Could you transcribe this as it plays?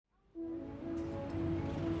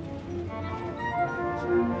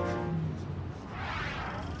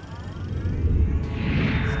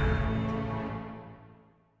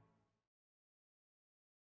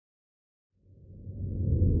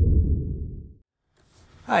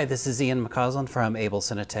Hi, this is Ian McCausland from Able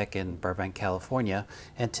Cinetech in Burbank, California,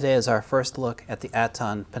 and today is our first look at the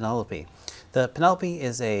Aton Penelope. The Penelope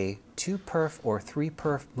is a 2-perf or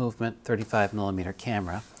 3-perf movement 35mm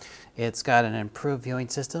camera. It's got an improved viewing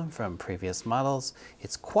system from previous models.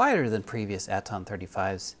 It's quieter than previous Aton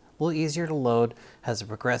 35s, a little easier to load, has a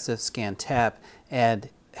progressive scan tap, and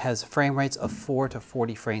has frame rates of 4 to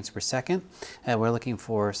 40 frames per second. And we're looking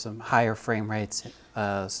for some higher frame rates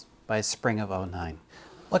by spring of '09.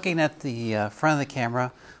 Looking at the front of the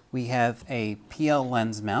camera, we have a PL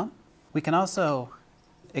lens mount. We can also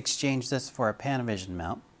exchange this for a Panavision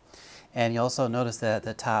mount. And you also notice that at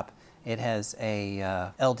the top, it has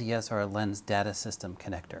a LDS or a lens data system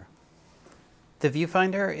connector. The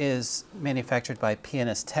viewfinder is manufactured by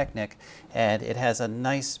P&S Technic, and it has a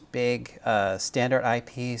nice big standard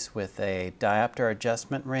eyepiece with a diopter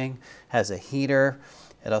adjustment ring, has a heater.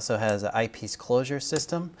 It also has an eyepiece closure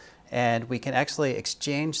system. And we can actually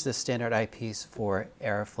exchange the standard eyepiece for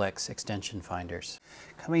Aeroflex extension finders.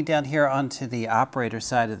 Coming down here onto the operator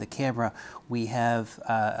side of the camera, we have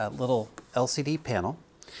a little LCD panel.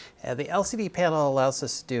 The LCD panel allows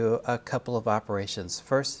us to do a couple of operations.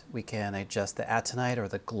 First, we can adjust the atonite or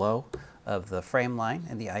the glow of the frame line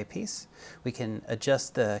and the eyepiece. We can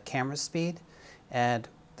adjust the camera speed, and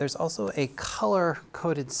there's also a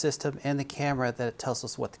color-coded system in the camera that tells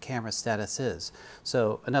us what the camera status is.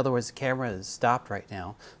 So in other words, the camera is stopped right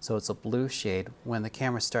now, so it's a blue shade. When the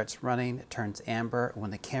camera starts running, it turns amber. When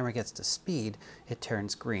the camera gets to speed, it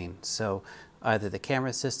turns green. So either the camera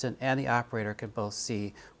assistant and the operator can both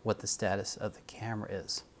see what the status of the camera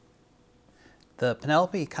is. The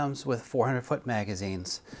Penelope comes with 400-foot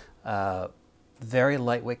magazines, very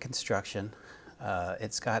lightweight construction.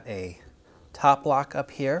 It's got a top lock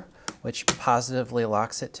up here, which positively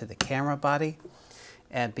locks it to the camera body.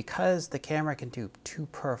 And because the camera can do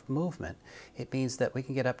 2-perf movement, it means that we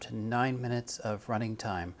can get up to 9 minutes of running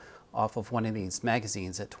time off of one of these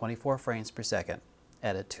magazines at 24 frames per second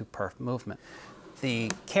at a 2-perf movement.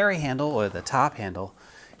 The carry handle, or the top handle,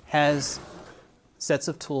 has sets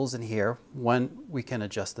of tools in here. One, we can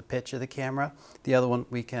adjust the pitch of the camera. The other one,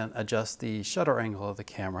 we can adjust the shutter angle of the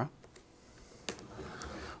camera.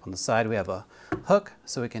 On the side, we have a hook,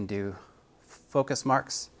 so we can do focus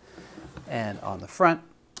marks. And on the front,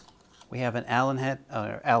 we have an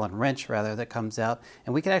Allen wrench rather, that comes out.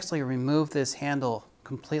 And we can actually remove this handle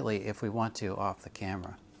completely if we want to off the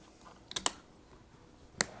camera.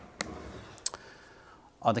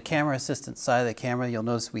 On the camera assistant side of the camera, you'll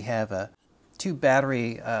notice we have a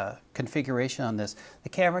 2-battery configuration on this. The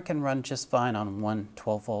camera can run just fine on one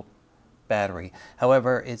 12-volt battery.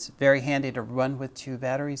 However, it's very handy to run with 2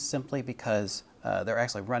 batteries simply because they're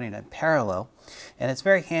actually running in parallel. And it's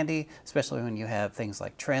very handy, especially when you have things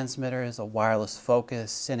like transmitters, a wireless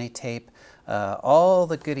focus, cine tape, all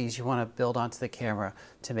the goodies you want to build onto the camera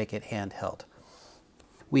to make it handheld.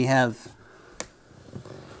 We have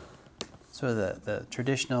sort of the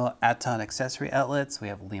traditional Aton accessory outlets. We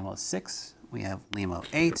have LEMO 6, we have LEMO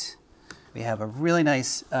 8. We have a really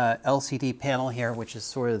nice LCD panel here, which is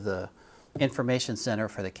sort of the information center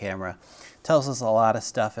for the camera. It tells us a lot of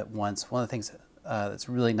stuff at once. One of the things that's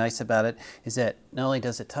really nice about it is that not only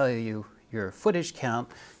does it tell you your footage count,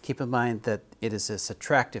 keep in mind that it is a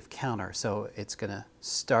subtractive counter, so it's going to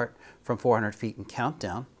start from 400 feet and count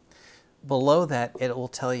down. Below that, it will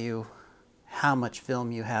tell you how much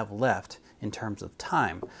film you have left in terms of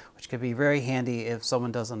time, which could be very handy if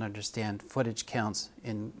someone doesn't understand footage counts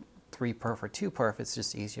in 3-perf or 2-perf. It's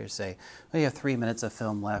just easier to say, well, you have 3 minutes of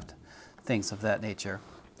film left, things of that nature.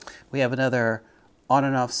 We have another on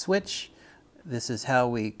and off switch. This is how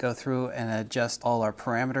we go through and adjust all our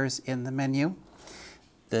parameters in the menu.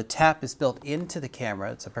 The tap is built into the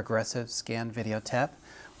camera. It's a progressive scan video tap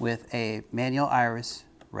with a manual iris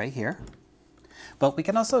right here. But we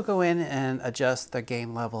can also go in and adjust the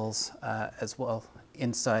gain levels as well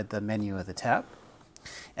inside the menu of the tap.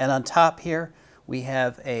 And on top here, we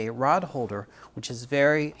have a rod holder, which is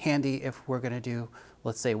very handy if we're going to do,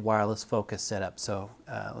 let's say, wireless focus setup. So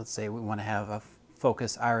let's say we want to have a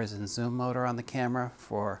focus iris and zoom motor on the camera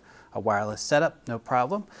for a wireless setup, no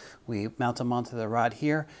problem. We mount them onto the rod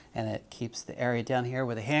here, and it keeps the area down here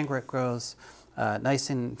where the hand grip goes nice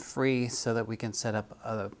and free so that we can set up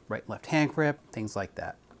a right left hand grip, things like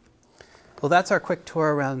that. Well, that's our quick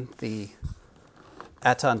tour around the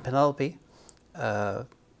Aton Penelope.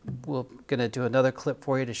 We're going to do another clip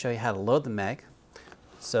for you to show you how to load the mag.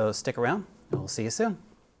 So stick around, and we'll see you soon.